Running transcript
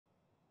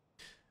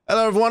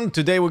Hello everyone,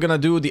 today we're gonna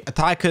do the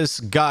attacker's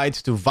guide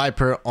to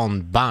Viper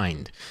on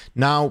Bind.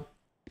 Now,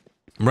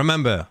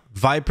 remember,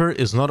 Viper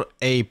is not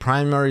a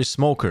primary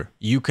smoker.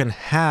 You can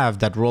have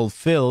that role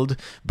filled,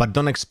 but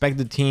don't expect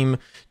the team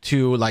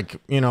to,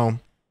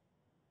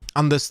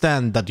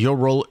 understand that your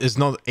role is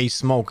not a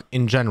smoke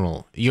in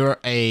general. You're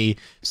a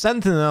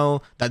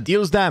sentinel that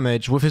deals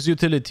damage with his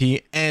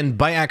utility and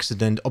by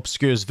accident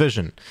obscures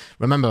vision.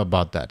 Remember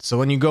about that. So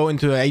when you go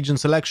into agent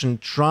selection,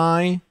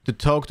 try to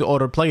talk to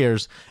other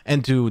players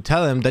and to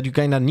tell them that you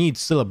kind of need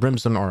still a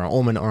Brimstone or an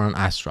Omen or an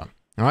Astra.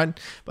 Alright?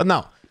 But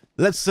now,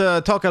 let's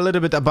talk a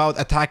little bit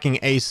about attacking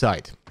A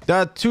side. There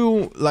are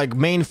two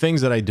main things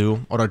that I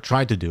do, or I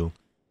try to do.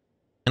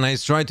 And I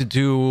try to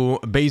do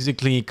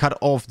basically cut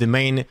off the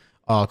main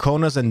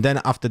corners, and then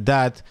after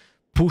that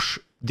push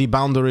the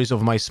boundaries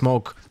of my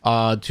smoke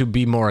to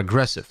be more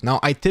aggressive.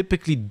 Now I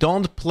typically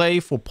don't play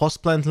for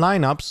post plant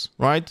lineups,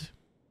 right?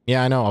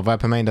 Yeah, I know a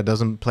Viper main that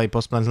doesn't play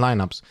post plant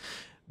lineups,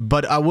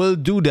 but I will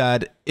do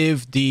that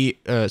if the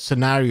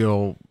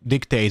scenario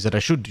dictates that I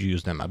should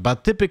use them.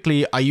 But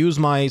typically I use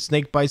my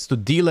snake bites to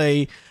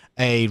delay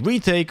a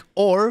retake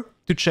or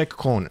to check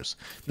corners.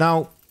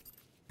 Now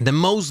the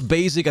most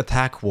basic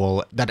attack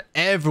wall that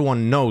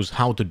everyone knows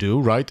how to do,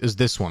 right, is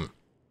this one.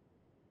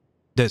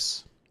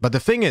 This. But the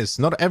thing is,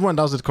 not everyone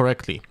does it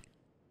correctly.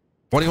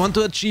 What you want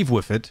to achieve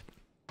with it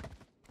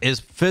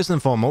is, first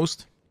and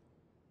foremost,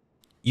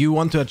 you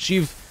want to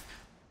achieve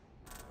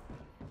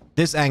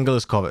this angle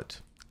is covered.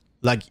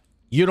 Like,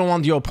 you don't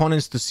want your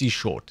opponents to see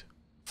short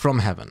from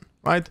heaven,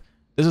 right?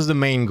 This is the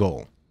main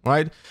goal,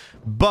 right?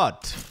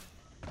 But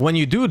when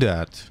you do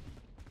that,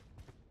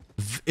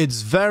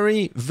 it's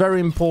very, very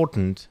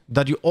important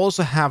that you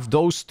also have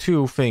those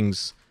two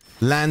things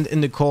land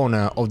in the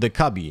corner of the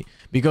cubby,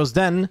 because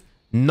then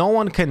no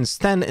one can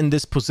stand in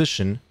this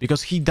position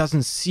because he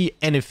doesn't see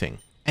anything.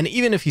 And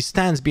even if he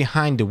stands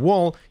behind the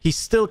wall, he's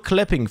still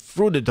clipping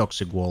through the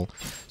toxic wall.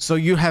 So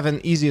you have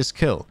an easiest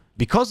kill.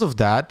 Because of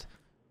that,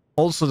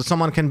 also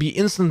someone can be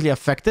instantly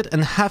affected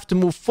and have to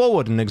move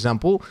forward, an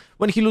example,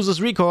 when he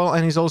loses recoil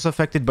and he's also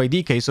affected by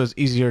DK, so it's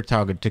easier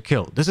target to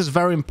kill. This is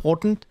very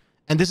important,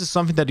 and this is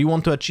something that you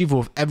want to achieve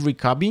with every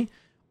cubby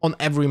on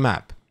every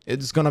map.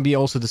 It's gonna be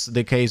also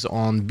the case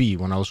on B,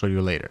 when I'll show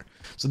you later.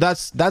 So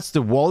that's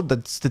the wall,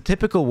 that's the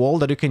typical wall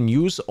that you can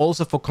use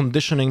also for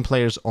conditioning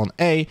players on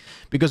A,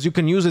 because you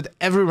can use it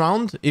every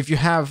round. If you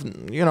have,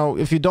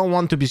 if you don't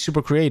want to be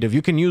super creative,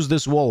 you can use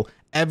this wall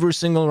every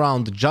single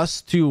round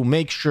just to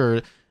make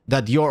sure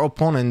that your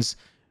opponents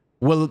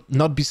will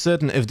not be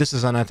certain if this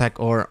is an attack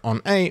or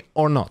on A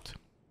or not.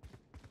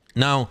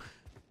 Now,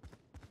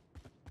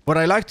 what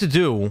I like to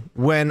do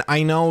when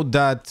I know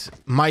that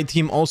my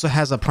team also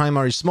has a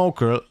primary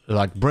smoker,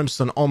 like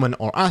Brimstone, Omen,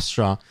 or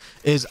Astra,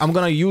 is I'm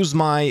gonna use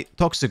my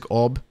Toxic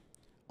Orb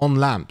on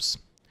lamps.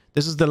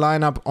 This is the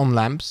lineup on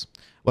lamps.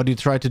 What you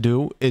try to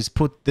do is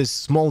put this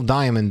small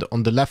diamond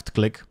on the left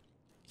click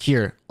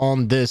here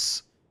on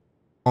this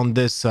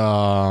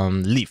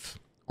leaf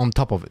on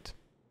top of it.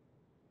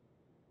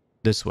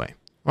 This way,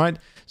 right?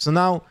 So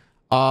now,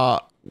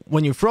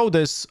 when you throw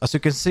this, as you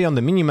can see on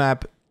the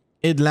minimap,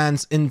 it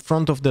lands in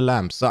front of the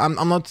lamps. So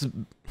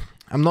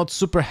I'm not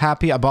super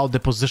happy about the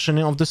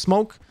positioning of the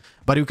smoke,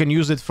 but you can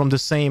use it from the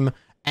same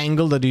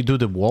angle that you do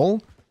the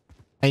wall,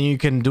 and you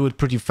can do it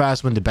pretty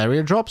fast when the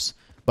barrier drops.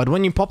 But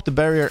when you pop the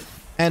barrier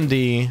and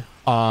the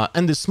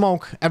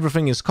smoke,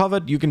 everything is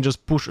covered. You can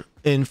just push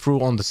in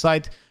through on the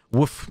side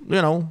with,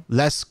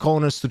 less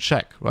corners to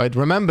check, right?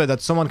 Remember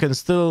that someone can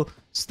still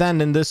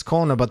stand in this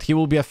corner, but he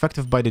will be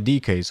affected by the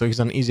DK, so he's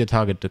an easier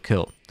target to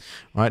kill,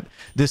 right?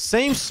 The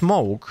same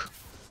smoke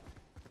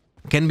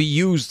can be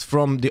used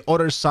from the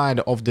other side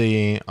of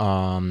the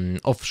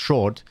of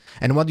short,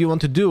 and what you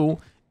want to do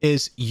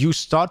is you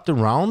start the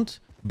round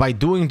by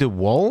doing the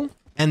wall,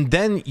 and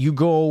then you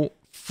go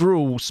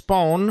through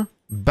spawn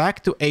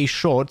back to A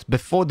short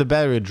before the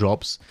barrier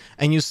drops,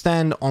 and you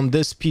stand on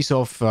this piece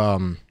of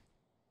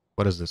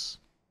what is this?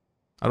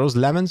 Are those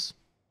lemons?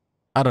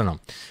 I don't know.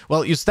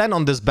 Well, you stand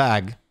on this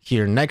bag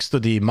here next to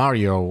the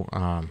Mario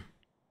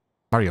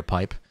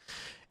pipe,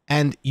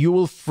 and you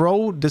will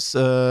throw this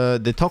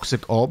the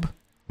Toxic Orb.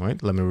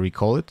 Right, let me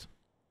recall it.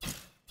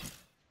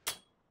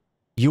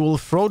 You will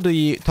throw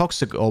the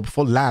Toxic Orb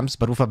for lamps,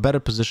 but with a better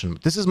position.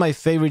 This is my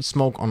favorite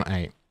smoke on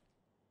A.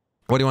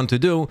 What you want to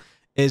do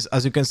is,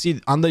 as you can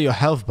see under your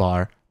health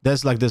bar,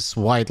 there's like this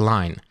white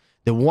line.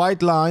 The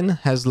white line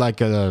has like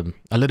a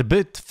little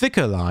bit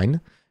thicker line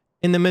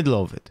in the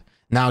middle of it.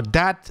 Now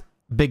that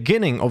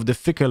beginning of the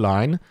thicker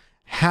line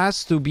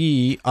has to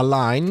be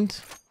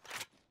aligned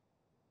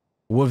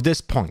with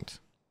this point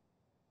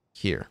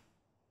here.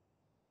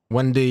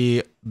 When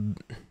the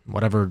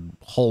whatever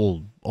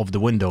hole of the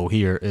window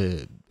here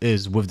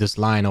is with this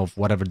line of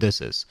whatever this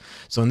is.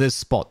 So in this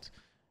spot,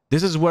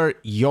 this is where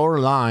your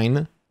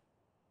line,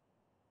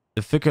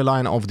 the thicker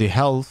line of the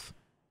health,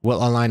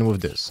 will align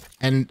with this.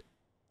 And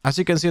as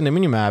you can see on the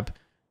minimap,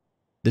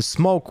 the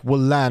smoke will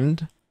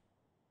land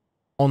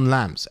on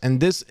lamps, and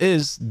this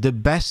is the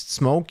best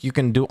smoke you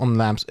can do on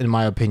lamps in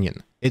my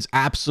opinion. It's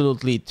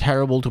absolutely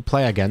terrible to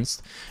play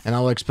against, and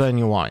I'll explain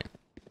you why.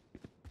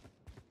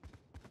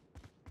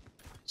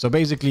 So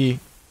basically,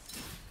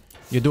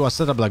 you do a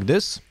setup like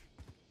this.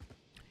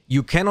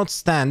 You cannot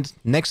stand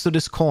next to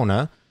this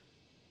corner,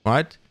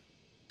 right?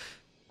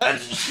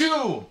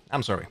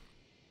 I'm sorry.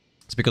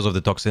 It's because of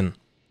the toxin.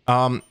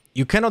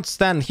 You cannot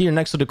stand here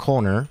next to the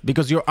corner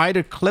because you're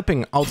either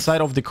clipping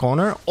outside of the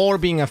corner or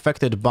being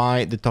affected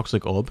by the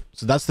toxic orb.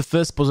 So that's the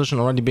first position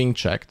already being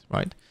checked,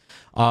 right?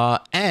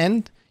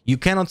 And you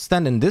cannot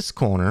stand in this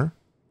corner,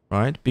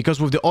 right?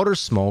 Because with the other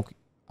smoke,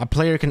 a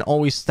player can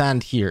always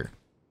stand here.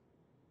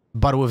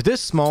 But with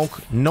this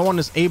smoke, no one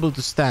is able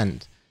to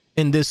stand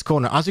in this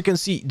corner. As you can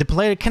see, the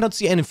player cannot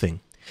see anything.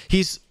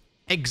 He's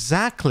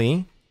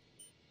exactly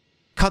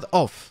cut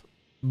off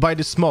by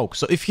the smoke.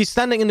 So if he's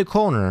standing in the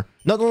corner,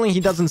 not only he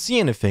doesn't see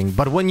anything,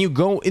 but when you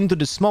go into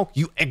the smoke,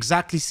 you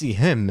exactly see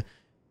him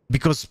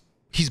because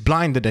he's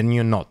blinded and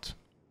you're not.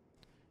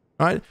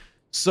 Right?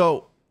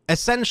 So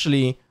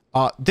essentially,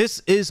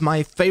 this is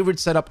my favorite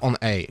setup on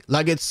A.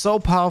 Like, it's so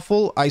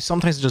powerful, I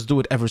sometimes just do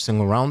it every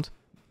single round,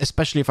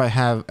 especially if I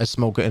have a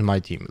smoker in my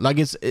team. Like,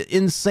 it's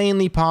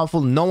insanely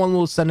powerful. No one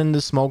will stand in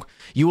the smoke.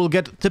 You will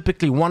get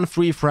typically one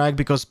free frag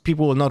because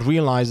people will not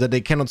realize that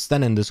they cannot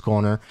stand in this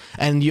corner,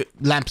 and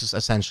lamps is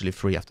essentially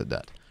free after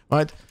that,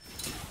 right?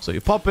 So you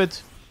pop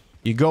it,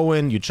 you go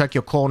in, you check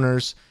your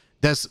corners.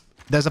 There's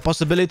a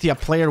possibility a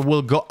player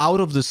will go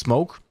out of the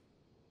smoke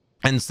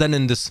and stand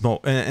in this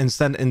smoke and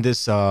stand in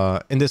this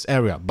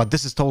area, but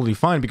this is totally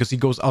fine because he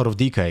goes out of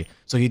DK,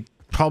 so he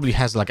probably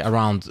has like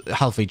around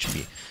half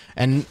HP.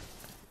 And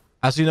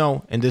as you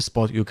know, in this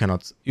spot you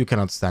cannot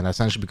stand,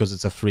 essentially because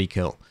it's a free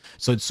kill.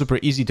 So it's super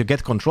easy to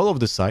get control of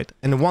the site.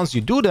 And once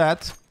you do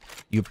that,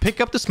 you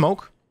pick up the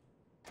smoke.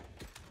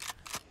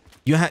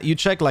 You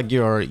check like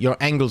your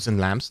angles and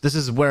lamps. This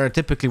is where I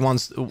typically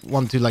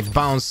want to like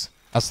bounce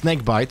a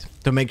snake bite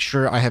to make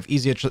sure I have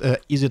easier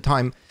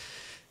time.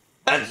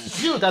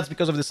 That's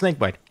because of the snake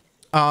bite.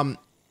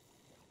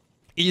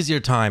 Easier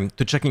time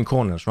to checking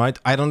corners, right?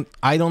 I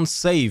don't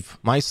save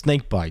my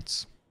snake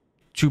bites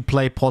to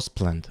play post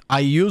plant.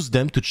 I use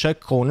them to check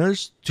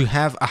corners to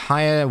have a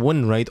higher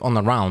win rate on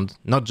a round,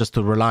 not just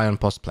to rely on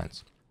post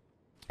plants.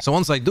 So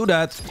once I do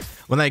that,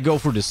 when I go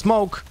through the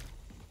smoke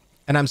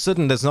and I'm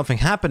certain there's nothing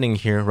happening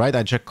here, right?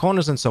 I check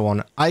corners and so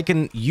on. I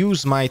can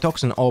use my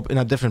toxin orb in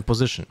a different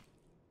position.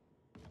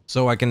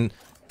 So I can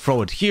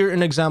throw it here,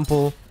 an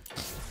example,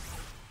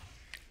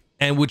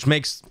 and which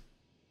makes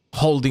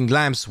holding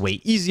lamps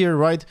way easier,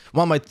 right?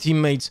 While my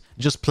teammates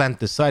just plant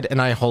the side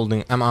and I'm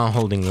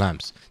holding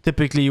lamps.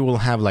 Typically, you will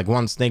have like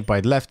one snake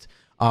bite left,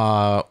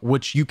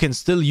 which you can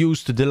still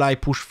use to delay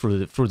push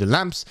through the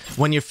lamps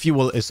when your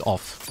fuel is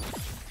off.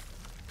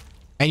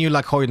 And you're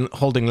like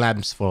holding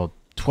lamps for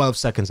 12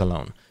 seconds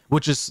alone,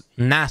 which is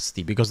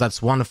nasty because that's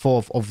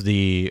 1/4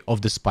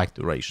 of the spike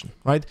duration,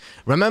 right?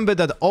 Remember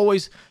that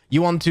always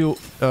you want to,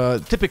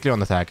 typically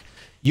on attack,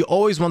 you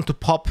always want to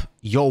pop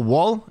your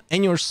wall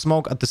and your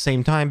smoke at the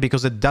same time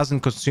because it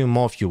doesn't consume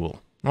more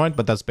fuel, right?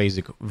 But that's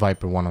basic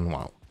Viper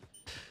one-on-one.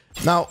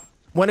 Now,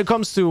 when it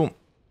comes to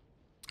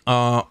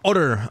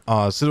other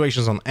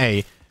situations on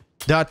A,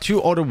 there are two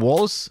other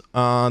walls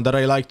that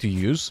I like to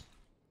use.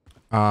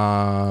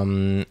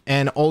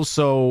 And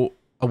also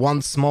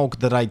one smoke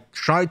that I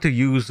try to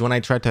use when I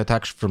try to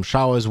attack from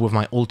showers with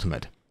my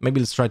ultimate.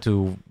 Maybe let's try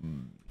to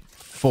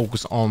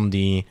focus on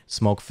the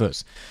smoke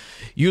first.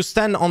 You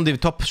stand on the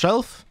top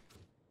shelf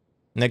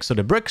next to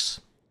the bricks.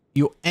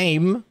 You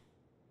aim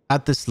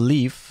at this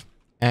leaf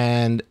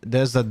and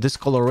there's a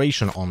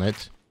discoloration on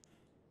it.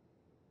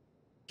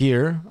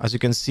 Here, as you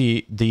can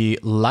see, the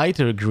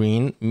lighter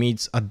green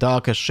meets a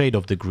darker shade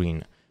of the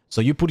green.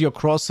 So you put your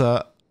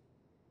crosser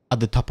at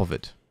the top of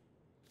it.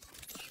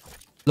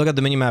 Look at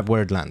the minimap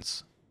where it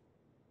lands.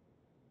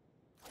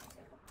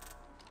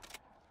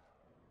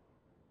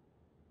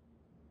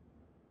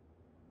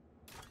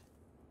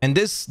 And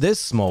this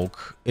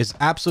smoke is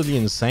absolutely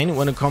insane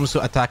when it comes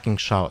to attacking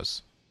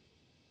showers.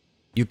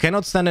 You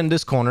cannot stand in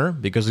this corner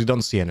because you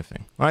don't see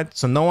anything, right?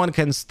 So no one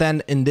can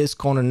stand in this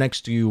corner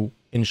next to you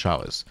in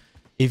showers.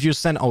 If you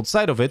stand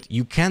outside of it,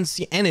 you can't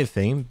see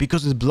anything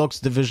because it blocks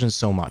the vision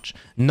so much.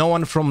 No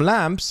one from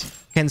lamps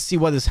can see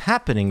what is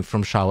happening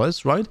from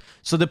showers, right?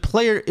 So the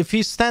player, if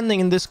he's standing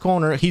in this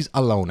corner, he's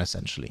alone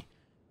essentially.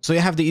 So you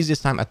have the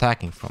easiest time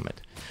attacking from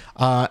it.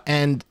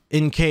 And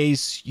in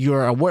case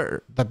you're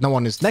aware that no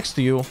one is next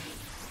to you,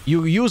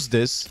 you use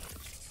this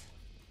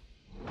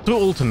to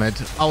ultimate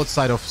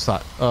outside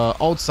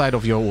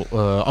of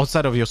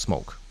your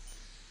smoke,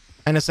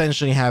 and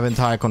essentially have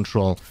entire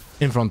control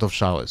in front of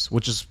showers,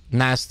 which is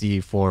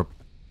nasty for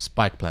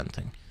spike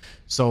planting.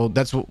 So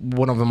that's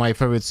one of my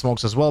favorite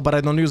smokes as well, but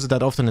I don't use it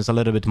that often. It's a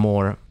little bit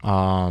more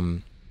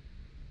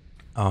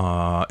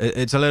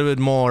it's a little bit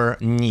more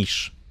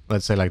niche,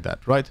 let's say like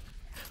that, right?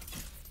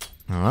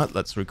 All right,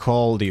 let's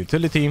recall the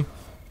utility.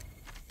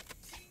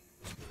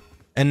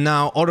 And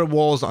now other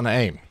walls on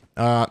A.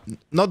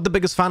 Not the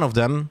biggest fan of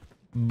them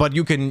but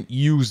you can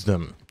use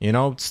them, you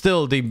know.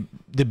 Still, the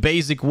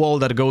basic wall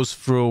that goes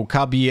through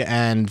cubby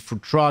and through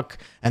truck,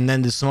 and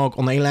then the smoke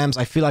on A lamps,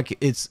 I feel like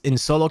it's in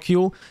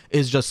SoloQ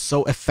is just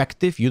so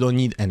effective, you don't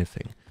need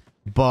anything.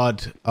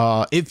 But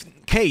if in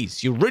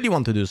case you really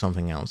want to do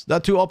something else, there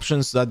are two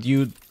options that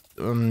you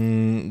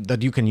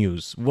can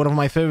use. One of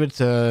my favorite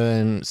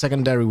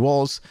secondary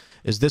walls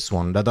is this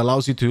one that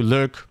allows you to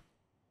lurk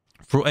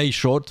through A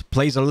short,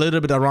 plays a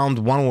little bit around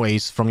one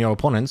ways from your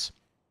opponents,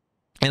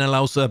 and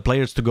allows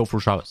players to go through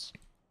showers.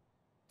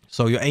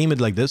 So you aim it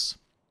like this,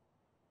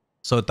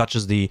 so it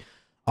touches the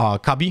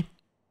cubby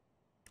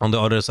on the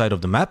other side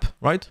of the map,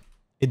 right?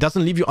 It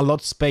doesn't leave you a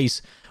lot of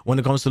space when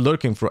it comes to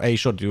lurking through A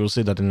shot. You will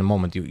see that in a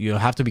moment. You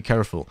have to be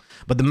careful.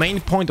 But the main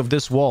point of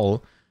this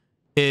wall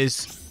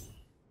is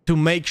to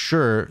make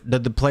sure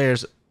that the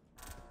players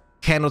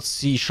cannot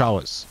see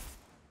showers.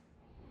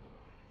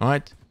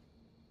 Alright?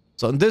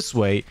 So in this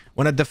way,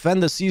 when a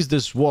defender sees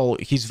this wall,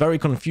 he's very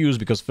confused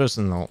because first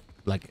of all,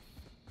 like,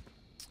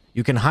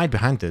 you can hide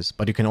behind this,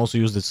 but you can also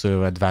use this to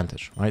your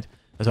advantage, right?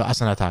 So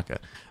as an attacker.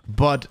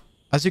 But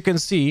as you can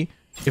see,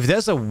 if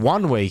there's a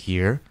one-way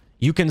here,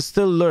 you can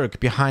still lurk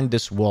behind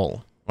this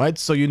wall, right?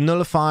 So you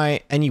nullify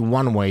any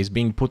one-ways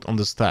being put on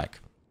the stack.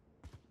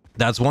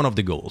 That's one of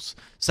the goals.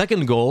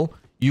 Second goal,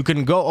 you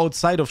can go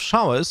outside of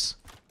showers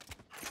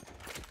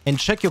and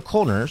check your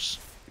corners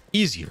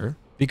easier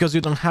because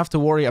you don't have to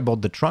worry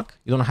about the truck.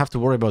 You don't have to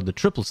worry about the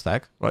triple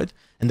stack, right?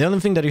 And the only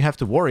thing that you have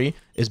to worry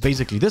is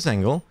basically this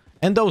angle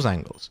and those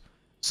angles.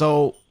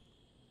 So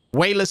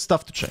way less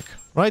stuff to check,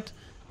 right?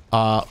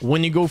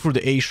 When you go through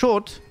the A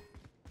short,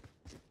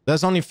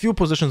 there's only a few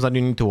positions that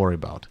you need to worry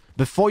about.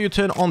 Before you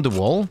turn on the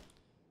wall,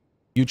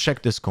 you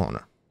check this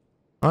corner,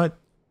 right?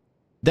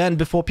 Then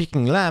before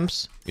picking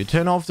lamps, you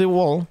turn off the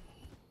wall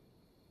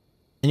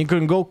and you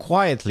can go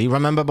quietly.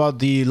 Remember about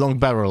the long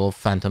barrel of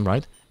Phantom,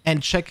 right?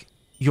 And check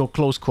your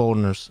close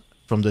corners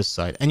from this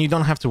side. And you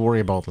don't have to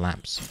worry about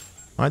lamps,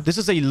 right? This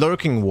is a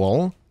lurking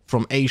wall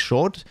from A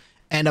short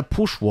and a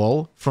push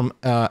wall from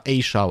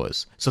A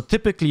showers. So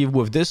typically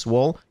with this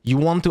wall, you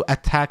want to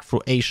attack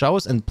through A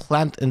showers and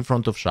plant in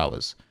front of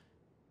showers.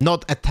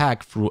 Not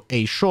attack through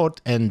A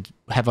short and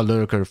have a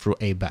lurker through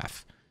A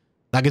bath.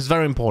 Like, it's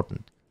very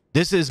important.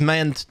 This is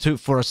meant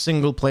for a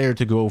single player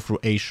to go through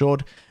A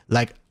short,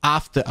 like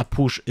after a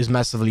push is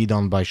massively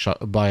done by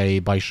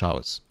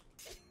showers.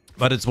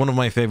 But it's one of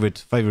my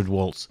favorite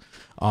walls.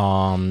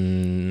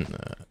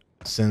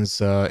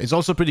 Since it's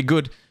also pretty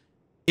good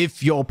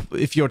if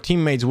your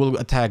teammates will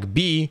attack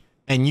B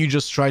and you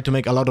just try to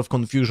make a lot of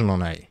confusion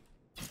on A.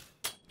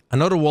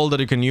 Another wall that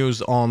you can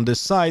use on this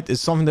side is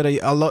something that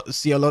I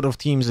see a lot of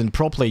teams in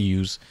pro play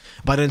use,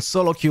 but in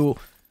solo queue,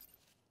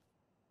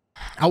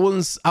 I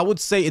would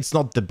say it's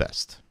not the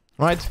best,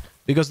 right?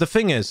 Because the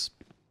thing is,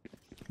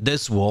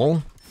 this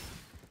wall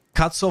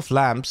cuts off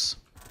lamps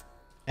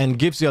and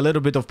gives you a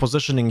little bit of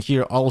positioning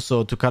here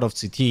also to cut off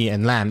CT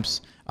and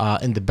lamps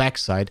in the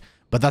backside,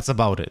 but that's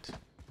about it.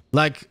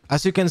 Like,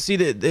 as you can see,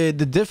 the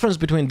difference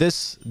between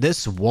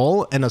this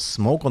wall and a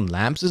smoke on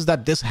lamps is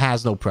that this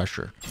has no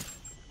pressure.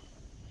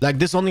 Like,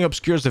 this only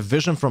obscures the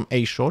vision from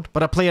A short,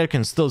 but a player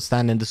can still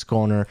stand in this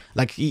corner.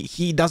 Like,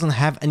 he doesn't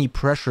have any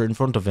pressure in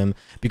front of him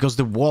because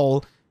the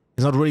wall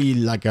is not really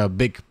like a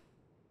big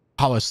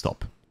power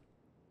stop.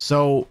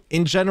 So,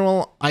 in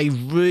general, I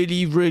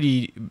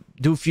really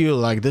do feel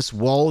like this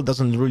wall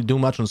doesn't really do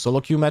much on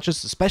solo queue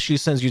matches, especially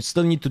since you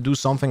still need to do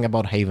something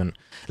about Haven.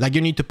 Like,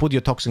 you need to put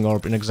your Toxic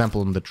Orb, an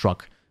example, on the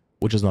truck,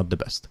 which is not the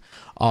best.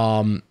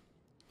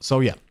 So,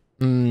 yeah.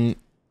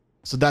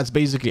 So that's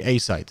basically A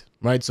side,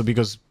 right? So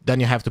because then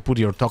you have to put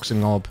your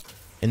Toxic Orb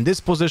in this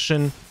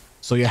position,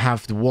 so you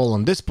have the wall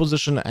on this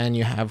position, and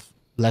you have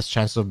less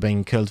chance of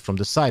being killed from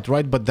the side,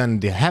 right? But then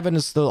the Heaven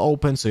is still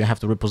open, so you have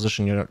to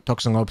reposition your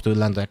Toxic Orb to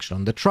land actually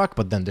on the truck,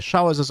 but then the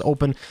showers is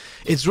open.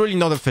 It's really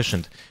not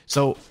efficient.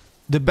 So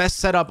the best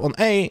setup on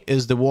A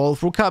is the wall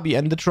through cubby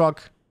and the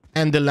truck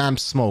and the lamp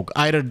smoke.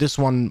 Either this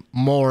one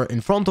more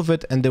in front of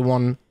it and the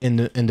one in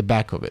the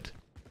back of it.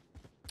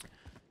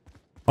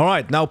 All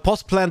right, now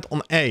post plant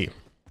on A.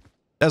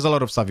 There's a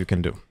lot of stuff you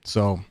can do.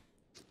 So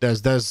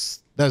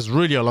there's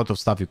really a lot of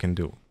stuff you can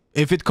do.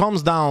 If it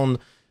comes down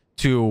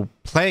to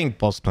playing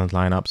post plant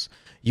lineups,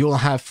 you'll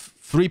have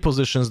three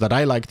positions that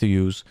I like to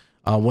use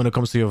when it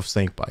comes to your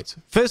snake bites.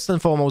 First and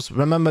foremost,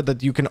 remember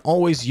that you can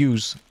always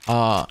use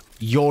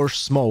your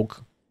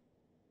smoke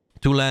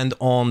to land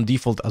on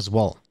default as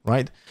well,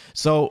 right?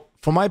 So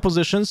for my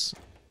positions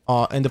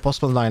in the post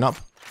plant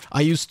lineup,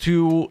 I use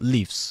two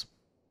leaves.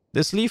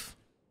 This leaf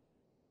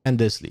and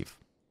this leaf.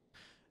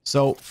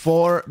 So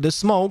for the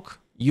smoke,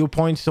 you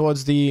point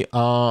towards the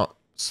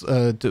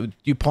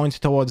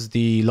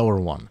lower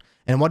one.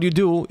 And what you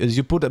do is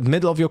you put the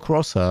middle of your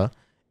crosshair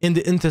in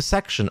the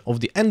intersection of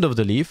the end of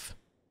the leaf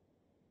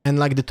and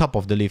like the top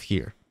of the leaf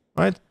here,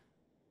 right?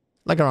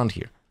 Like around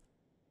here.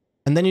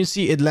 And then you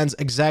see it lands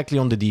exactly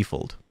on the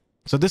default.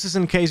 So this is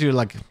in case you're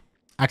like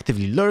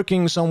actively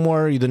lurking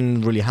somewhere, you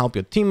didn't really help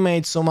your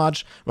teammates so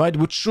much, right?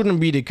 Which shouldn't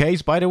be the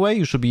case, by the way.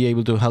 You should be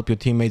able to help your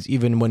teammates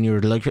even when you're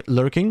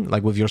lurking,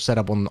 like with your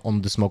setup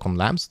on the smoke on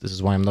lamps. This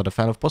is why I'm not a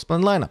fan of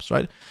post-plant lineups,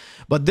 right?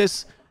 But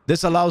this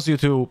allows you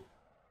to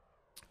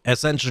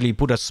essentially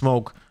put a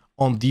smoke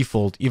on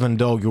default, even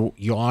though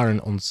you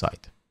aren't on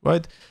site,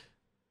 right?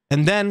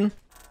 And then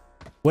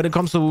when it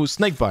comes to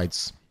snake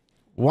bites,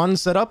 one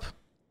setup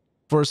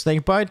for a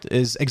snake bite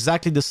is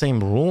exactly the same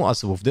rule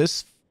as with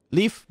this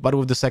leaf, but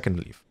with the second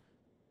leaf,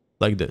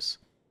 like this.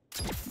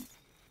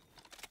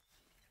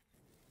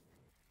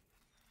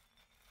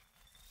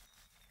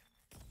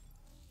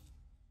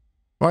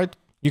 Right?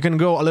 You can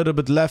go a little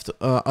bit left,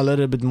 a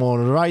little bit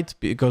more right,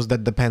 because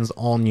that depends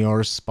on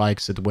your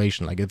spike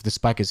situation. Like if the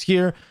spike is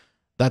here,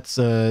 that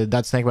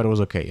snake bite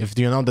was okay. If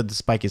you know that the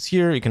spike is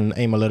here, you can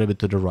aim a little bit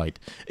to the right.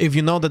 If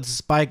you know that the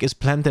spike is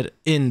planted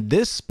in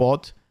this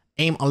spot,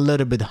 aim a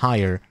little bit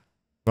higher,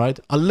 right?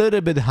 A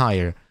little bit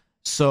higher.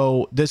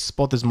 So this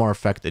spot is more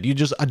affected. You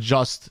just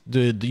adjust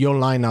your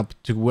lineup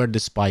to where the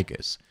spike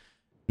is.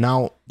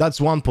 Now, that's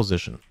one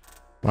position,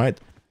 right?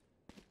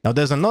 Now,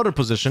 there's another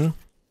position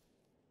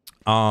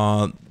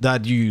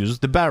that you use,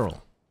 the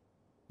barrel.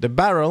 The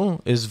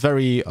barrel is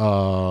very,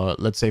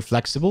 let's say,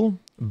 flexible.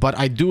 But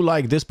I do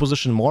like this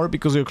position more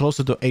because you're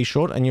closer to A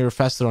short and you're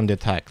faster on the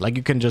attack. Like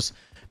you can just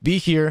be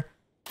here,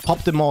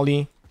 pop the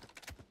molly,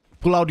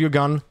 pull out your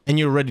gun, and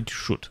you're ready to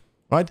shoot.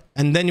 Right?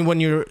 And then when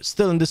you're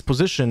still in this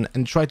position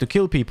and try to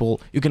kill people,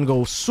 you can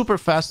go super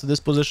fast to this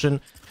position,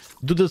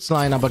 do this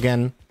lineup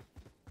again,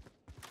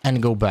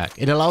 and go back.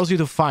 It allows you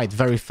to fight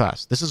very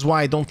fast. This is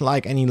why I don't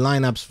like any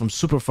lineups from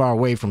super far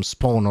away from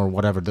spawn or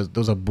whatever.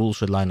 Those are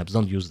bullshit lineups.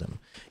 Don't use them.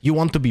 You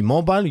want to be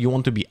mobile, you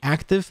want to be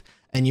active,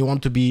 and you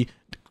want to be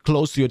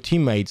close to your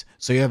teammates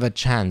so you have a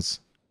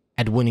chance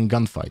at winning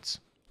gunfights.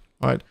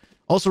 Right?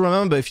 Also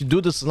remember, if you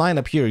do this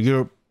lineup here,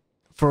 you're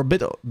for a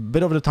bit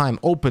of the time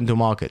open to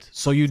market.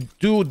 So you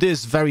do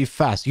this very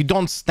fast. You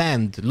don't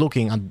stand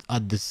looking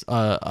at this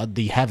at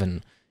the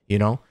heaven, you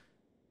know?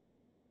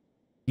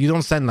 You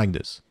don't stand like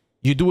this.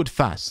 You do it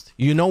fast.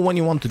 You know when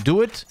you want to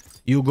do it,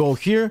 you go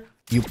here,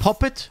 you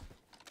pop it,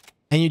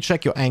 and you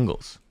check your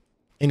angles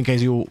in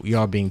case you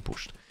are being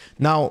pushed.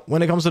 Now,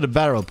 when it comes to the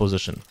barrel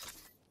position,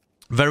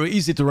 very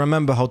easy to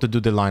remember how to do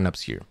the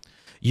lineups here.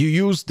 You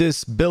use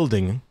this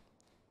building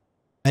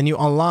and you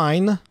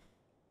align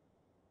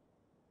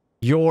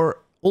your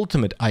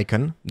ultimate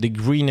icon, the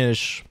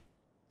greenish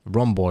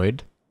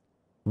rhomboid,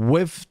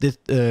 with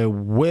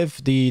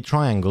the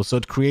triangle, so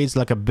it creates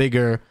like a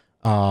bigger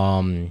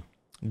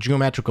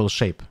geometrical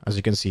shape, as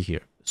you can see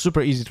here.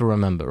 Super easy to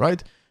remember,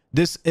 right?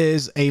 This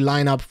is a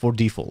lineup for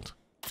default.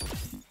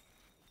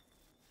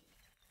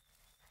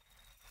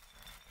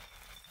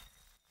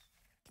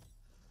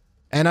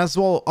 And as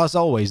well as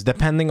always,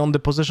 depending on the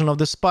position of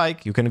the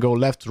spike, you can go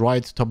left,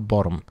 right, top,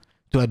 bottom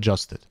to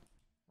adjust it,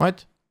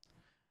 right?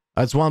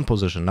 That's one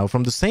position. Now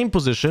from the same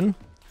position,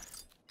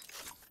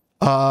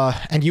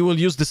 and you will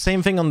use the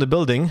same thing on the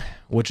building,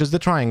 which is the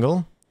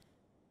triangle,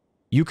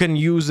 you can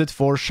use it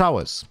for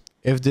showers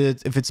if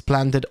it's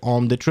planted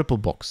on the triple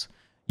box.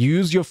 You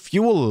use your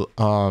fuel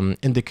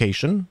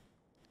indication.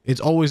 It's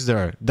always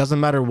there. Doesn't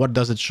matter what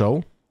does it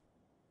show.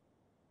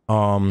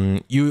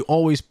 You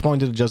always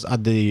point it just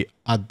at the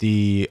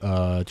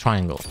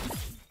triangle.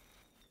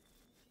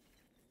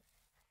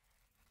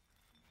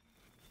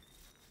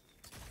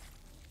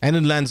 And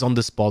it lands on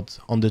the spot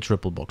on the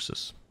triple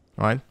boxes,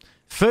 right?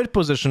 Third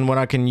position where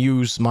I can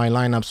use my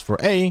lineups for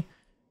A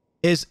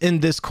is in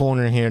this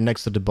corner here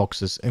next to the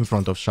boxes in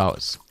front of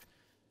showers.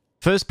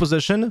 First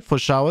position for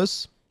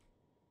showers,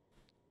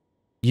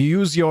 you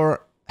use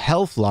your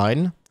health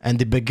line and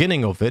the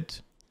beginning of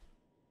it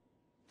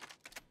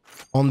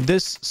on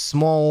this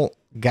small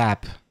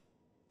gap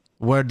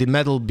where the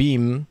metal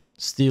beam,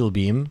 steel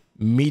beam,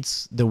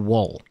 meets the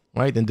wall,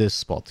 right? In this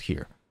spot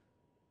here.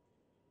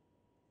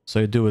 So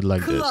you do it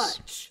like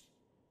this.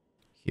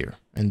 Here,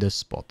 in this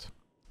spot.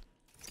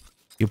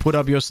 You put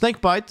up your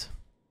snake bite.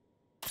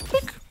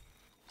 Click,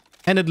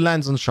 and it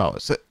lands on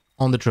showers,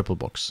 on the triple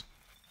box.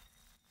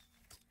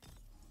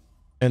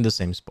 In the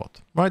same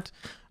spot, right?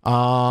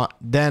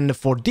 Then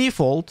for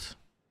default,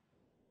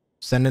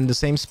 send in the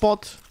same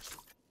spot.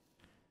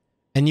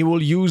 And you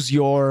will use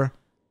your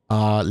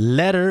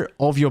letter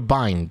of your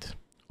bind,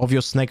 of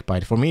your snake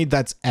bite. For me,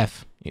 that's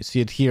F. You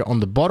see it here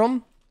on the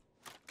bottom.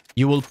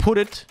 You will put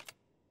it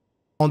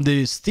on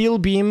the steel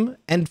beam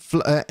and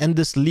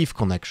this leaf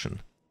connection.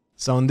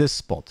 So in this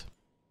spot.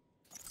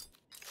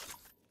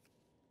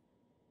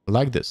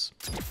 Like this.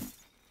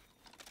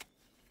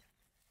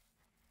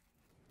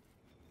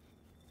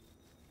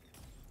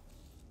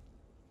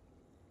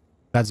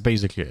 That's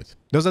basically it.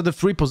 Those are the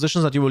three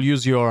positions that you will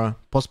use your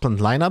post-plant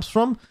lineups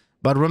from.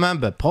 But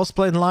remember,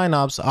 post-plant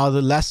lineups are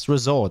the last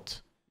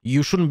resort.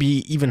 You shouldn't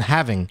be even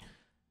having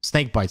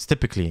snake bites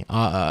typically.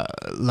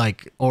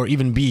 Or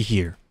even be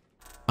here.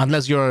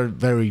 Unless you're a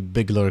very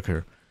big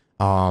lurker.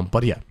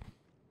 But yeah.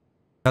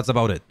 That's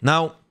about it.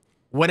 Now,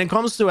 when it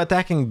comes to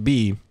attacking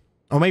B,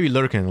 or maybe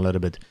lurking a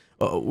little bit,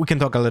 we can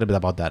talk a little bit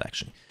about that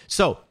actually.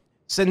 So,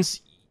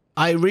 since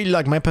I really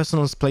like my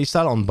personal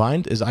playstyle on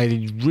Bind is I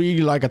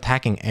really like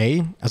attacking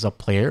A as a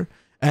player,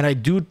 and I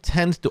do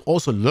tend to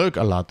also lurk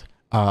a lot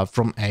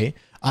from A.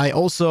 I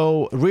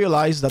also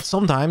realize that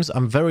sometimes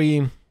I'm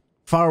very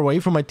far away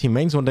from my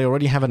teammates when they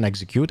already have an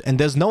execute, and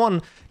there's no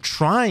one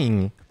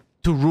trying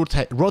to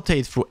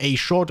rotate through A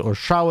short or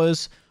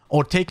showers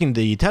or taking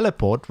the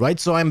teleport, right?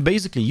 So I'm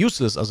basically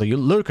useless as a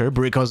lurker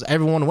because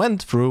everyone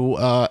went through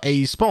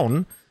A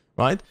spawn,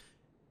 right?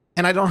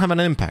 And I don't have an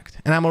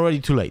impact, and I'm already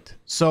too late.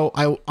 So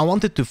I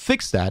wanted to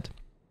fix that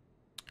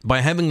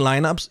by having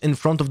lineups in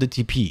front of the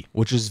TP,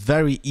 which is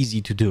very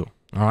easy to do,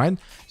 all right?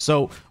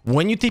 So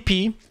when you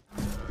TP,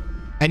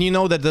 and you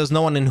know that there's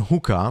no one in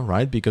hookah,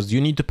 right? Because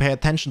you need to pay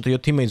attention to your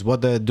teammates,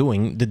 what they're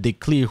doing. Did they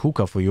clear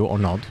hookah for you or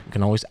not? You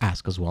can always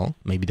ask as well.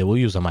 Maybe they will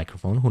use a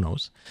microphone, who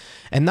knows?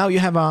 And now you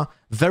have a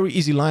very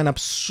easy lineup,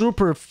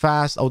 super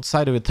fast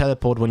outside of your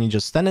teleport when you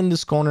just stand in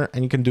this corner,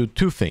 and you can do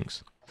two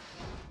things.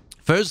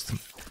 First,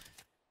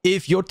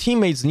 if your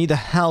teammates need a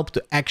help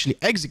to actually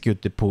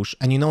execute the push,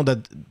 and you know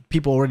that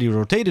people already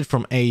rotated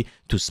from A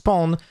to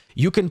spawn,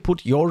 you can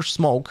put your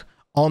smoke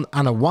on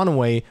a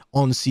one-way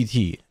on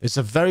CT. It's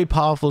a very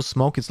powerful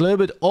smoke. It's a little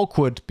bit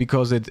awkward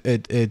because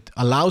it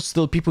allows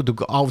still people to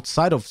go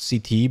outside of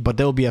CT, but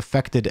they'll be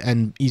affected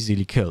and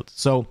easily killed.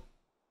 So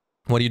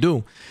what you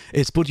do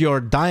is put your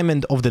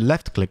diamond of the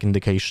left click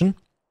indication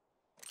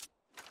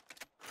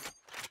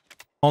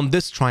on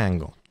this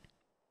triangle,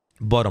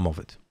 bottom of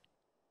it.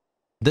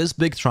 This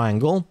big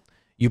triangle,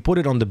 you put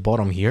it on the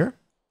bottom here.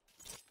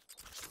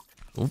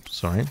 Oops,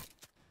 sorry.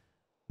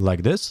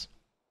 Like this.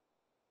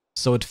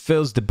 So it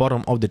fills the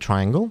bottom of the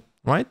triangle,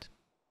 right?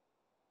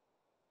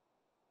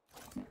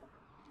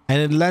 And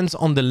it lands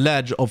on the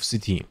ledge of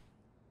CT.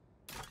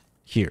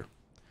 Here.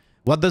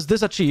 What does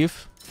this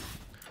achieve?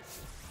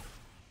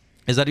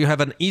 Is that you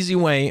have an easy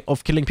way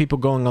of killing people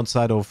going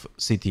outside of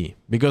CT.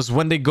 Because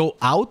when they go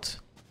out,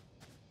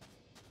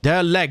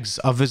 their legs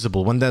are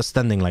visible when they're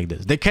standing like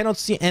this. They cannot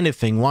see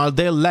anything while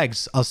their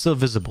legs are still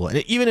visible. And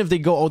even if they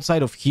go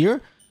outside of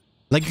here,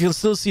 like you can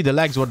still see the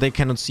legs where they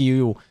cannot see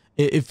you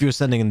if you're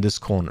standing in this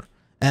corner.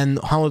 And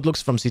how it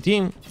looks from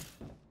CT,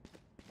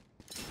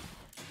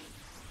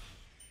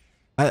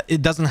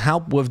 it doesn't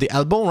help with the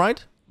elbow,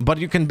 right? But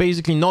you can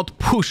basically not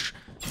push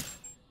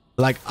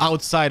like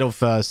outside of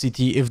CT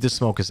if the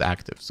smoke is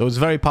active. So it's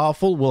very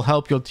powerful. Will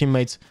help your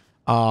teammates.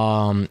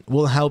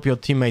 Will help your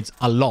teammates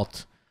a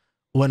lot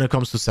when it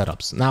comes to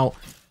setups. Now,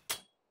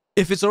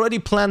 if it's already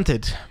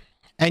planted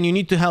and you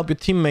need to help your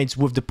teammates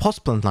with the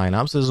post-plant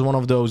lineups, this is one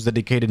of those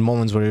dedicated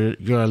moments where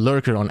you're a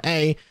lurker on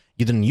A,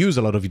 you didn't use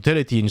a lot of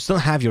utility, and you still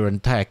have your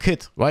entire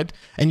kit, right?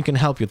 And you can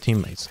help your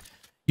teammates.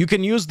 You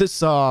can use this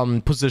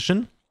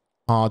position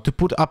to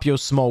put up your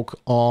smoke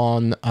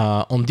on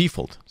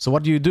default. So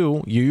what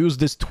do? You use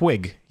this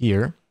twig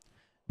here,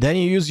 then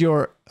you use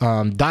your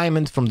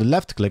diamond from the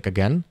left click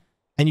again,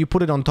 and you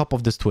put it on top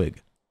of this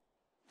twig.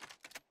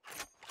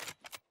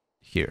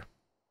 Here.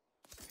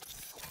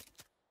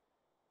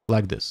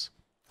 Like this.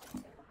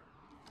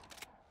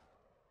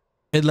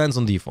 It lands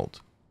on default.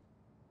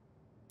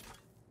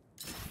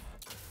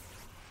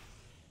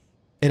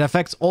 It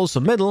affects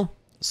also middle,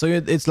 so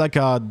it's like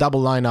a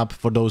double lineup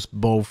for those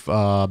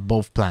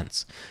both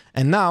plants.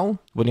 And now,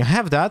 when you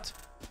have that,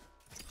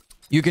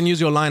 you can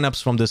use your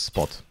lineups from this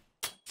spot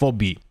for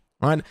B,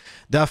 right?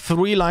 There are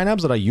 3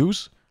 lineups that I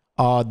use,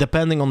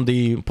 depending on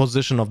the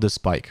position of the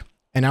spike.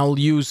 And I'll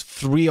use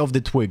 3 of the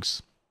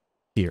twigs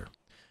here.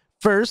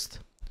 First,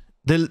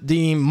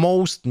 the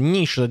most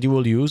niche that you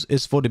will use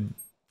is for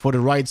the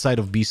right side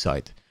of B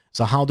side.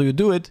 So how do you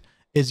do it?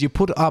 Is you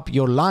put up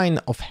your line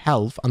of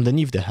health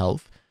underneath the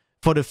health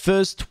for the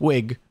first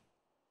twig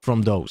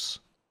from those.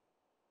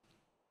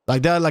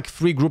 Like there are like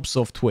 3 groups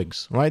of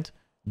twigs, right?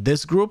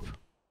 This group,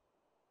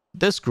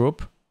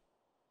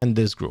 and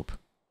this group.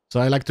 So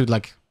I like to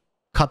like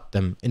cut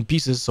them in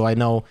pieces so I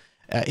know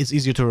it's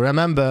easier to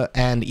remember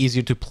and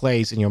easier to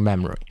place in your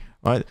memory,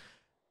 right?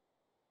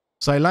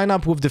 So I line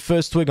up with the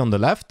first twig on the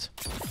left.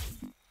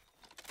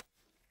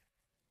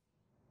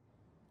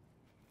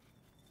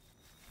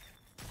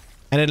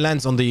 And it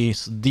lands on the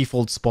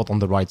default spot on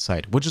the right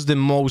side, which is the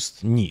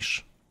most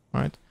niche,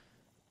 right?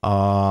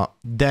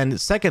 Then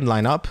second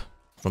lineup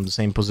from the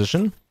same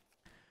position.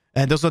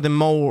 And those are the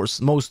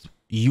most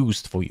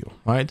used for you,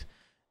 right?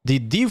 The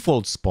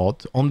default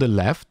spot on the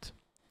left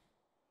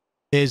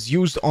is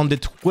used on the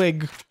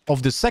twig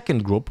of the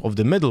second group, of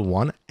the middle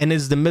one, and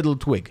is the middle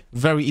twig.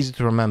 Very easy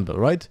to remember,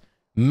 right?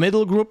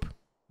 Middle group,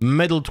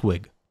 middle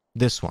twig,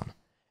 this one.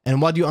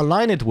 And what you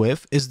align it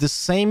with is the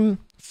same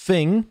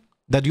thing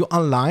that you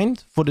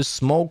aligned for the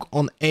smoke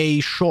on A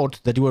short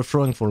that you were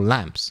throwing for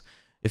lamps.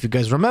 If you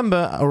guys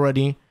remember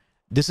already,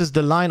 this is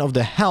the line of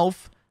the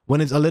health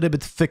when it's a little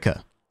bit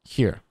thicker.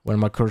 Here, where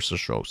my cursor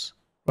shows,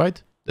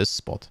 right? This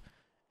spot.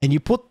 And you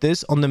put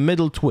this on the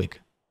middle twig.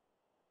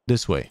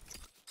 This way.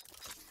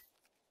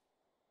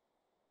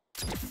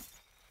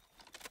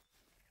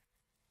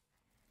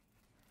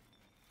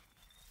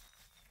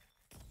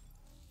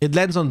 It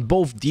lands on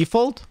both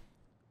default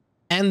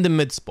and the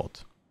mid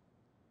spot,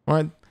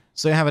 right?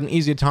 so you have an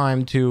easier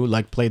time to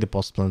like play the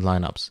post plant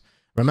lineups.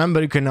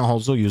 Remember, you can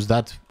also use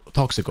that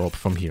toxic orb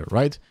from here,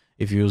 right?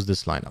 If you use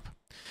this lineup.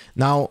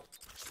 Now,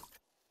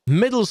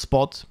 middle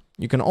spot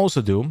you can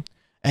also do,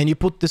 and you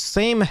put the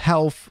same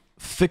health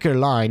thicker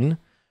line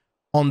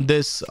on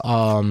this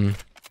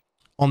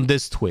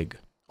twig.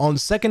 On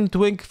second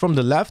twig from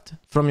the left,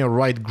 from your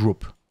right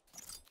group.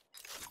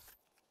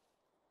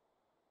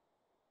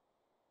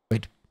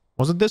 Wait,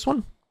 was it this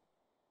one?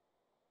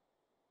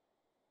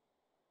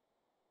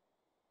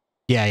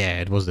 Yeah,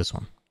 it was this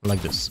one.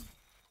 Like this.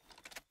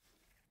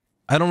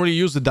 I don't really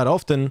use it that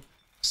often,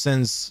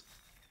 since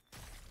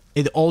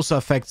it also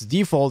affects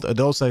default, it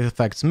also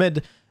affects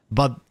mid,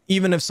 but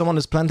even if someone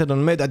is planted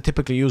on mid, I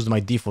typically use my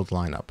default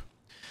lineup.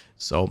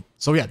 So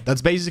yeah,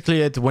 that's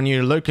basically it when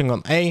you're lurking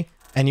on A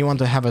and you want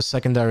to have a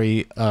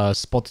secondary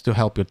spot to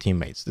help your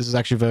teammates. This is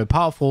actually very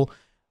powerful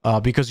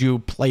because you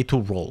play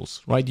two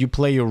roles, right? You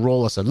play your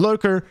role as a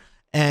lurker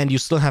and you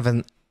still have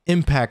an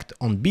impact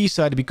on B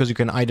side because you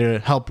can either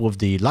help with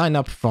the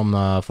lineup from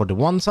for the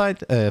one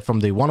side, from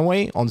the one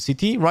way on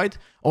CT, right?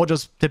 Or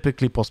just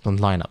typically post plant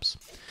lineups.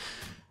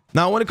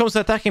 Now, when it comes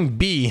to attacking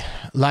B,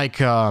 like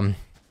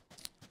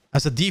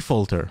as a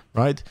defaulter,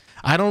 right?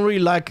 I don't really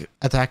like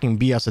attacking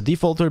B as a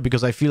defaulter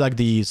because I feel like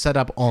the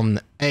setup on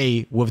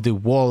A with the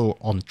wall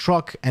on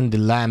truck and the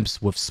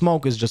lamps with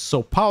smoke is just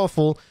so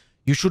powerful.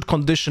 You should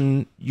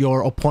condition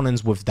your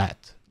opponents with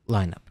that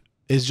lineup.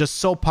 It's just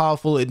so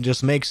powerful. It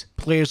just makes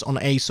players on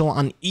A so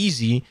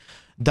uneasy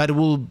that it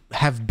will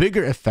have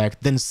bigger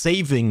effect than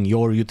saving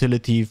your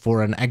utility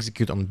for an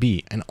execute on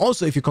B. And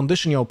also, if you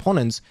condition your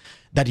opponents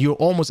that you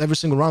almost every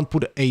single round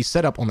put a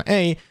setup on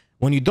A,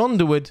 when you don't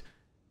do it,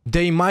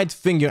 they might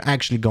think you're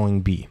actually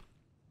going B.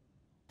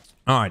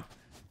 Alright,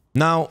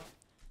 now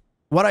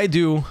what I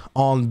do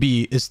on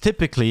B is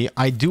typically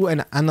I do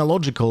an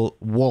analogical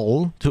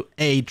wall to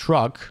A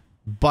truck,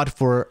 but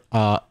for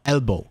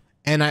elbow.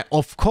 And I,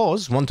 of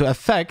course, want to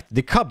affect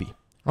the cubby,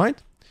 right?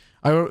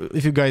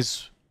 If you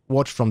guys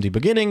watch from the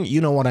beginning,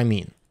 you know what I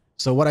mean.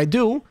 So what I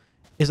do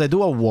is I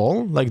do a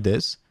wall like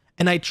this,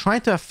 and I try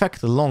to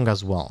affect the long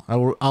as well.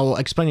 I'll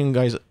explain you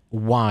guys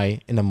why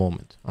in a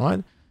moment,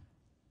 alright?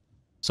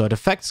 So it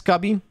affects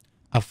cubby,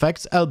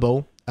 affects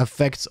elbow,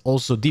 affects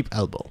also deep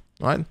elbow,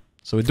 right?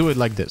 So we do it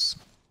like this.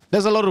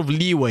 There's a lot of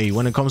leeway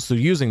when it comes to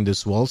using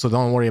this wall, so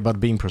don't worry about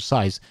being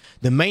precise.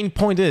 The main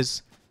point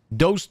is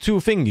those two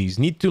thingies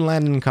need to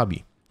land in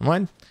cubby,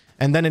 right?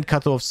 And then it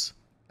cuts off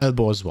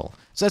elbow as well.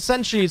 So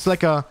essentially, it's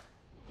like a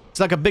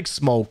big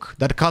smoke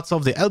that cuts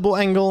off the elbow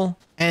angle,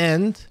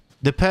 and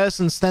the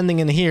person standing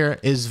in here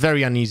is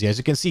very uneasy. As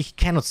you can see, he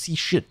cannot see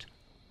shit.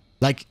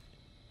 Like,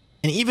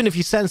 and even if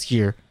he stands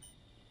here,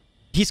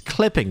 he's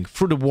clipping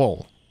through the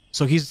wall.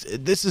 So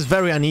this is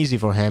very uneasy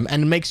for him,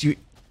 and makes you,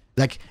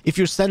 like, if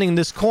you're standing in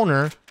this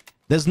corner,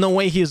 there's no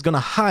way he is gonna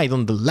hide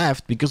on the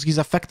left because he's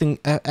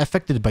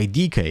affected by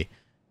DK.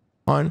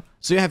 Right?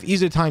 So you have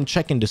easier time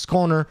checking this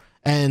corner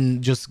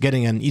and just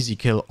getting an easy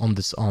kill on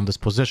this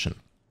position.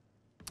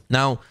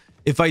 Now,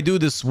 if I do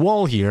this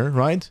wall here,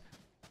 right?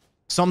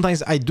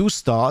 Sometimes I do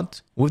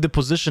start with the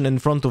position in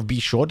front of B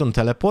short on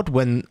teleport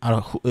when,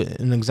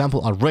 an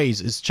example, our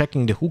Raze is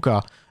checking the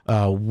hookah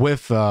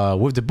with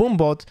the boom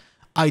bot.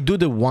 I do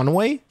the one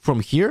way from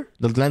here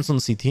that lands on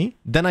CT.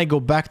 Then I go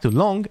back to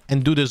long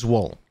and do this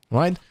wall,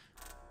 right?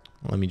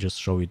 Let me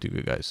just show it to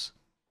you guys.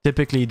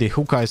 Typically, the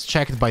hookah is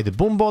checked by the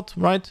boom bot,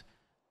 right?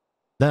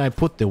 Then I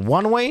put the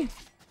one way.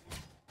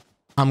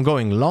 I'm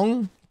going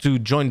long to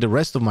join the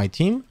rest of my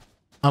team.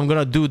 I'm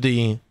gonna do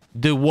the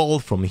wall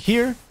from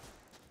here.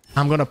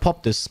 I'm gonna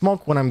pop this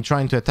smoke when I'm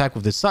trying to attack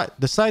with the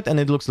side, and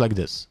it looks like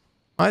this,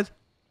 right?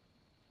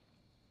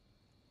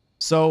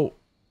 So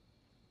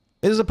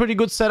it is a pretty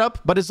good setup,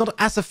 but it's not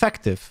as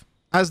effective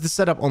as the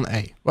setup on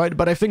A, right?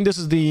 But I think this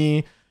is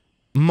the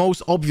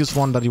most obvious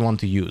one that you want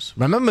to use.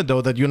 Remember,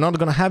 though, that you're not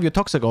gonna have your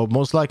toxic orb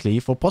most likely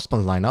for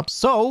post-plant lineups,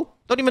 so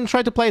don't even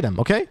try to play them,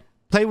 okay?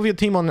 Play with your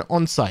team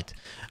on site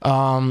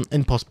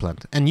in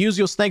post-plant, and use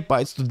your snake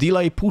bites to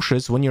delay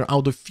pushes when you're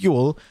out of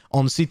fuel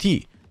on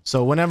CT.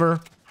 So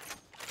whenever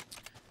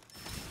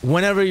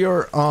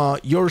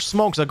your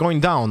smokes are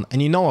going down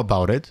and you know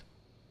about it,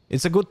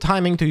 it's a good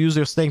timing to use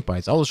your snake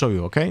bites. I'll show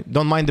you, okay?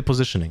 Don't mind the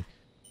positioning.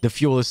 The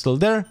fuel is still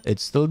there,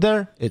 it's still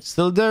there, it's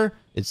still there,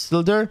 it's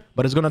still there,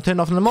 but it's gonna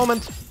turn off in a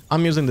moment.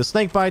 I'm using the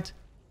snake bite,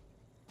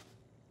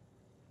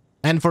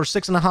 and for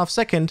 6.5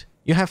 seconds,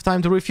 you have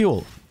time to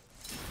refuel.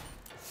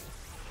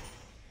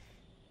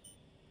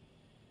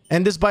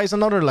 And this buys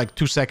another like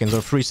 2 seconds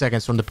or 3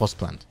 seconds from the post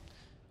plant.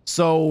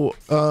 So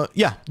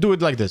yeah, do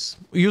it like this.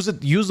 Use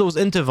those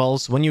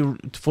intervals when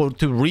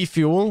to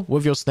refuel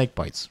with your snake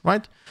bites,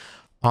 right?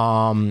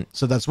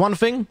 So that's one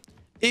thing.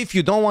 If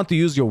you don't want to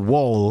use your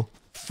wall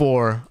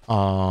for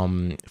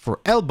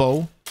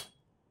elbow,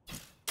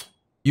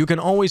 you can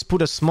always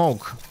put a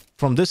smoke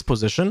from this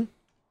position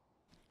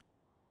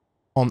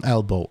on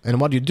elbow. And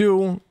what you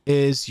do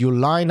is you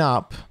line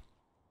up,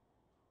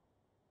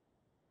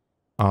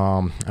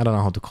 I don't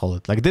know how to call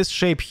it, like this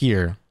shape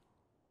here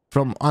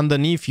from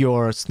underneath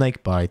your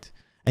snake bite,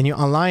 and you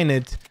align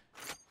it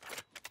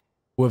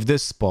with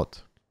this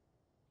spot.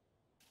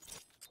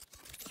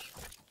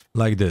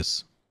 Like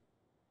this.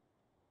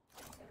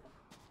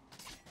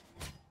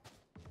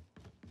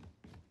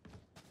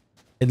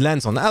 It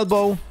lands on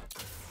elbow.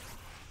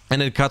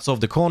 And it cuts off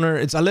the corner.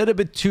 It's a little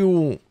bit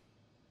too,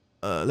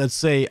 let's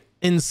say,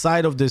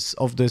 inside of this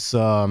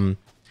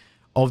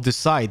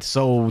side.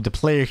 So the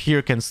player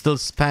here can still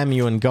spam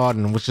you in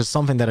garden, which is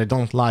something that I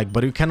don't like.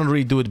 But you cannot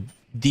really do it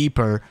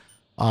deeper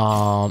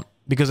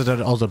because there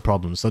are other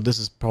problems. So this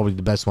is probably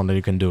the best one that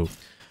you can do.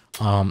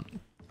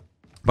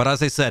 But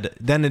as I said,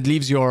 then it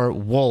leaves your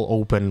wall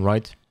open,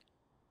 right?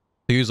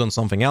 To use on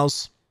something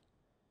else.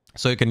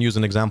 So you can use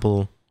an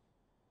example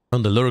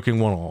on the lurking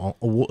wall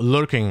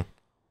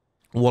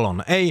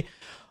on A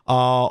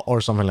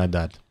or something like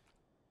that.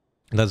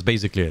 That's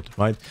basically it,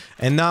 right?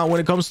 And now when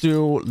it comes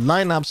to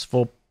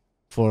lineups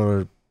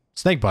for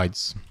snake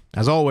bites,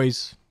 as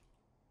always,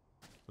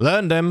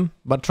 learn them,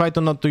 but try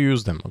to not to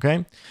use them,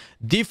 okay?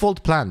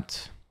 Default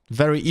plant,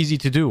 very easy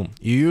to do.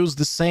 You use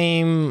the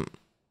same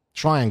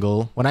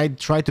triangle. When I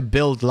try to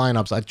build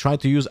lineups, I try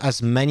to use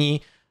as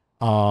many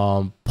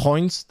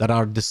points that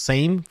are the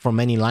same for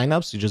many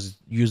lineups. You just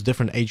use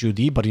different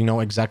HUD, but you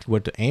know exactly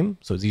where to aim,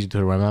 so it's easy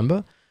to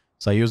remember.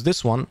 So I use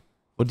this one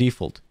for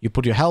default. You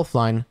put your health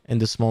line in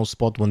the small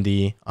spot where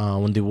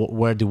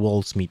the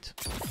walls meet.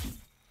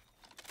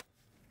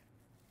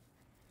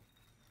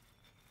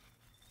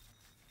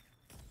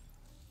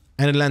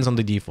 And it lands on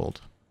the default,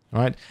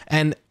 right?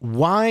 And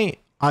why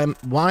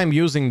I'm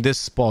using this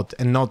spot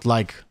and not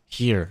like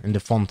here in the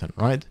fountain,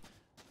 right?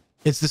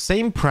 It's the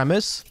same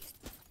premise.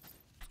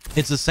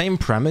 It's the same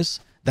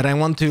premise that I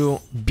want to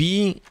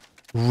be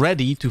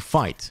ready to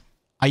fight.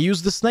 I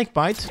use the snake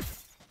bite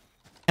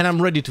and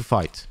I'm ready to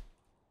fight,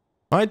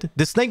 right?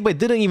 The snake bite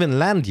didn't even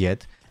land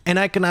yet and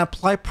I can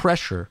apply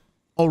pressure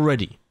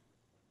already.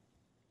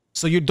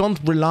 So you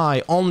don't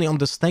rely only on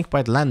the snake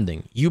bite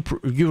landing. You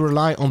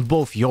rely on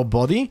both your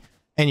body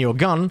and your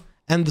gun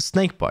and the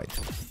snake bite.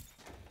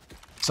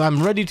 So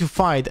I'm ready to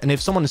fight, and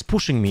if someone is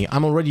pushing me,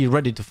 I'm already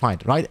ready to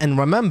fight, right? And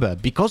remember,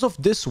 because of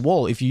this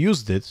wall, if you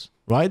use this,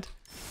 right?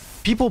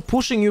 People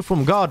pushing you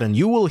from garden,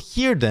 you will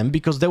hear them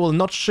because they will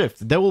not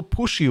shift. They will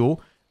push you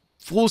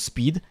full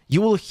speed.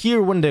 You will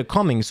hear when they're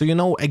coming, so you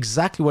know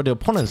exactly where the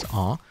opponents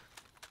are.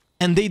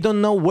 And they don't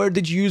know where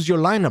did you use your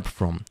lineup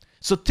from.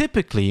 So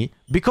typically,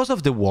 because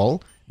of the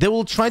wall, they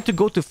will try to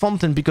go to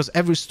fountain because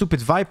every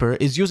stupid Viper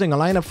is using a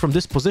lineup from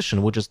this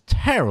position, which is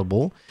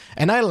terrible.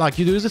 And I like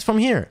you to use it from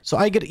here. So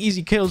I get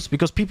easy kills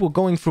because people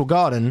going through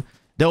garden,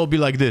 they will be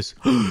like this.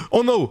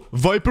 Oh no,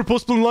 Viper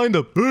postponed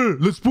lineup.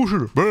 Let's push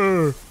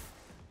her.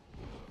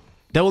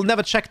 They will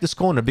never check this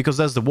corner because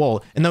there's the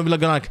wall. And they'll be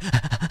like,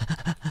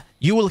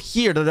 you will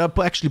hear that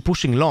they're actually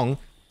pushing long.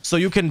 So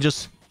you can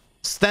just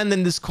stand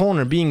in this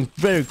corner being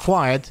very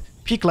quiet,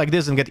 peek like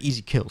this and get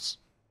easy kills.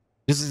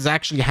 This is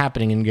actually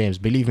happening in games,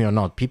 believe me or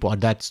not. People are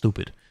that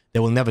stupid. They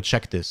will never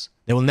check this.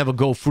 They will never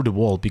go through the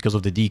wall because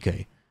of the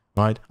DK,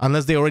 right?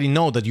 Unless they already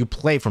know that you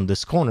play from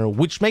this corner,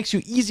 which makes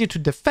you easier to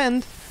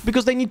defend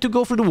because they need to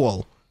go through the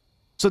wall.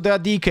 So they are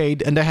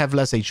DK'd and they have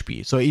less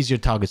HP, so easier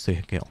targets to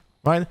kill,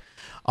 right?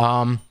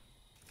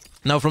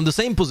 Now from the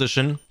same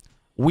position,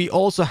 we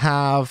also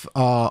have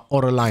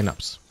other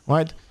lineups,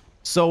 right?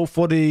 So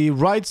for the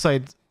right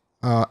side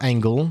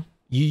angle,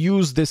 you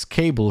use this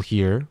cable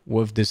here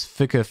with this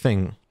thicker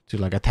thing to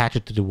like attach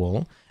it to the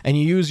wall, and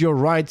you use your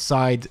right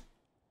side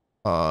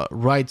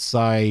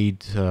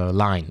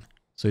line.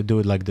 So you do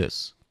it like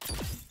this.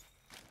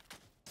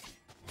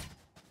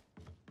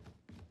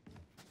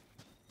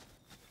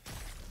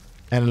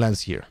 And it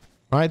lands here,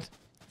 right?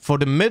 For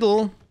the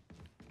middle,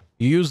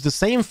 you use the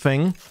same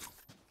thing,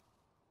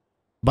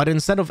 but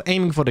instead of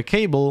aiming for the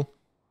cable,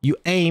 you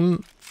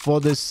aim for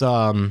this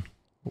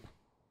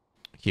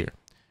here.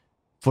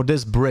 For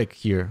this brick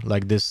here,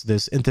 like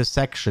this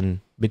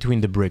intersection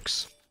between the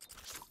bricks.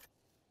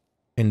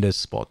 In this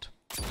spot.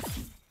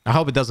 I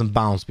hope it doesn't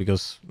bounce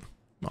because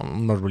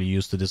I'm not really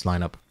used to this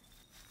lineup.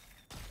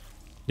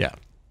 Yeah.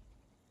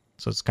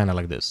 So it's kind of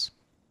like this.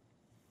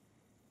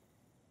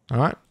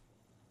 Alright.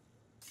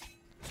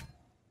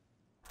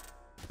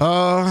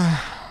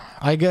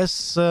 I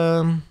guess...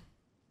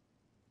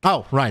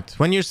 Oh, right.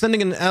 When you're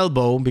standing an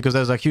elbow, because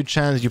there's a huge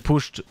chance you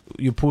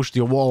pushed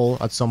your wall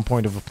at some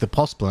point of the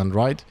post plant,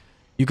 right?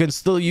 You can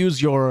still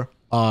use your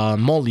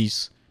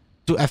mollies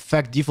to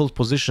affect default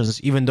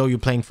positions even though you're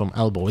playing from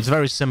elbow. It's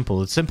very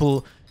simple. It's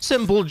simple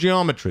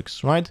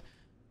geometrics, right?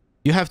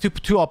 You have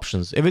two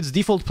options. If it's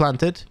default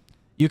planted,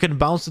 you can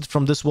bounce it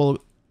from this wall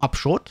up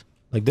short,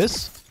 like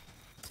this.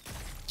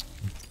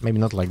 Maybe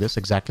not like this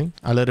exactly.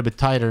 A little bit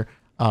tighter,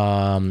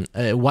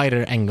 a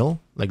wider angle,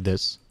 like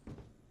this,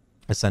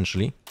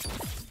 essentially.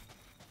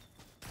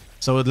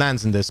 So it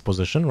lands in this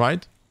position,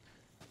 right?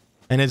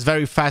 And it's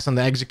very fast on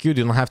the execute.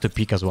 You don't have to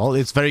peek as well.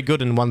 It's very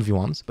good in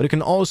 1v1s, but you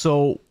can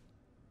also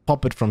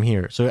pop it from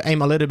here. So you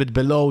aim a little bit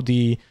below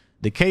the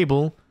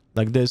cable,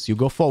 like this. You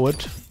go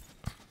forward.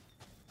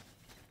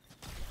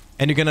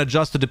 And you can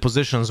adjust to the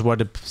positions where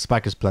the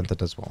spike is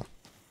planted as well.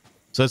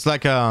 So it's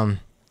like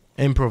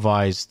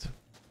improvised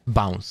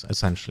bounce,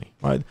 essentially,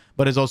 right?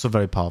 But it's also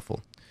very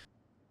powerful.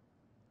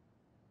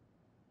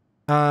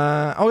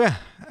 Oh yeah,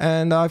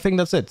 and I think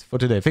that's it for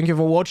today. Thank you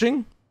for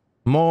watching.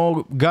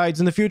 More guides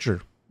in the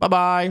future.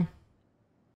 Bye-bye.